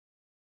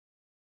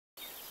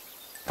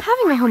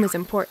Having a home is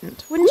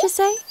important, wouldn't you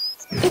say?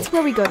 It's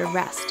where we go to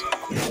rest,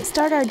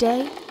 start our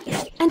day,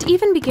 and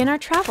even begin our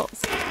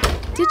travels.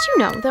 Did you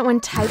know that when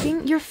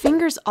typing, your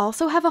fingers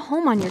also have a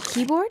home on your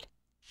keyboard?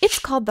 It's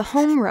called the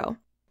home row.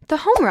 The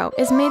home row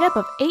is made up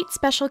of 8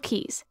 special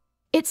keys.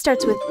 It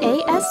starts with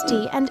A, S,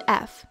 D, and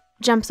F,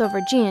 jumps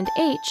over G and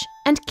H,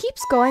 and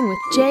keeps going with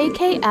J,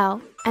 K,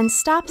 L, and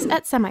stops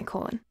at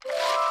semicolon.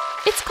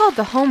 It's called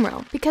the home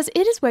row because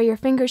it is where your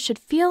fingers should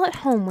feel at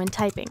home when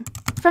typing.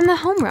 From the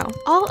home row,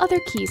 all other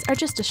keys are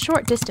just a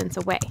short distance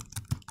away.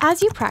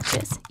 As you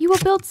practice, you will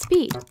build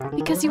speed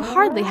because you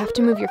hardly have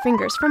to move your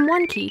fingers from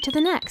one key to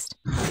the next.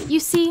 You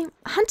see,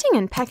 hunting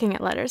and pecking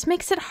at letters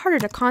makes it harder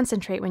to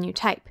concentrate when you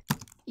type.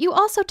 You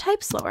also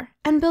type slower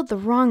and build the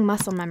wrong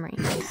muscle memory.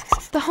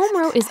 The home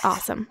row is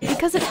awesome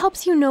because it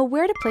helps you know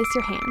where to place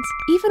your hands,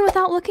 even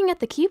without looking at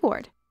the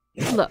keyboard.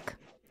 Look,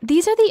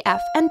 these are the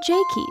F and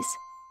J keys.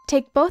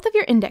 Take both of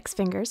your index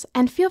fingers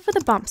and feel for the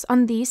bumps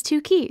on these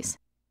 2 keys.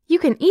 You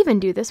can even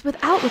do this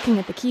without looking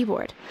at the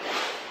keyboard.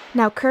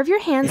 Now curve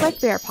your hands like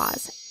bear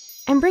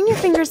paws and bring your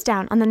fingers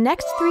down on the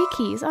next 3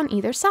 keys on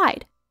either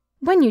side.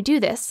 When you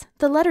do this,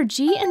 the letter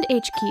G and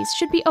H keys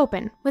should be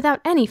open without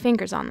any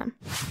fingers on them.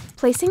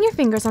 Placing your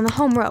fingers on the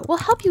home row will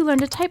help you learn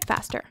to type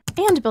faster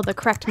and build the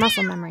correct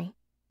muscle memory.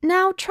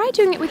 Now try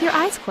doing it with your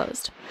eyes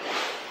closed.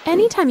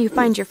 Anytime you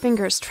find your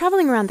fingers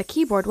traveling around the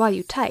keyboard while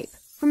you type,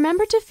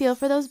 remember to feel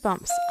for those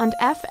bumps on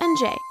F and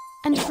J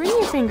and bring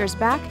your fingers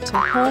back to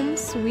home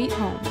sweet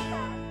home.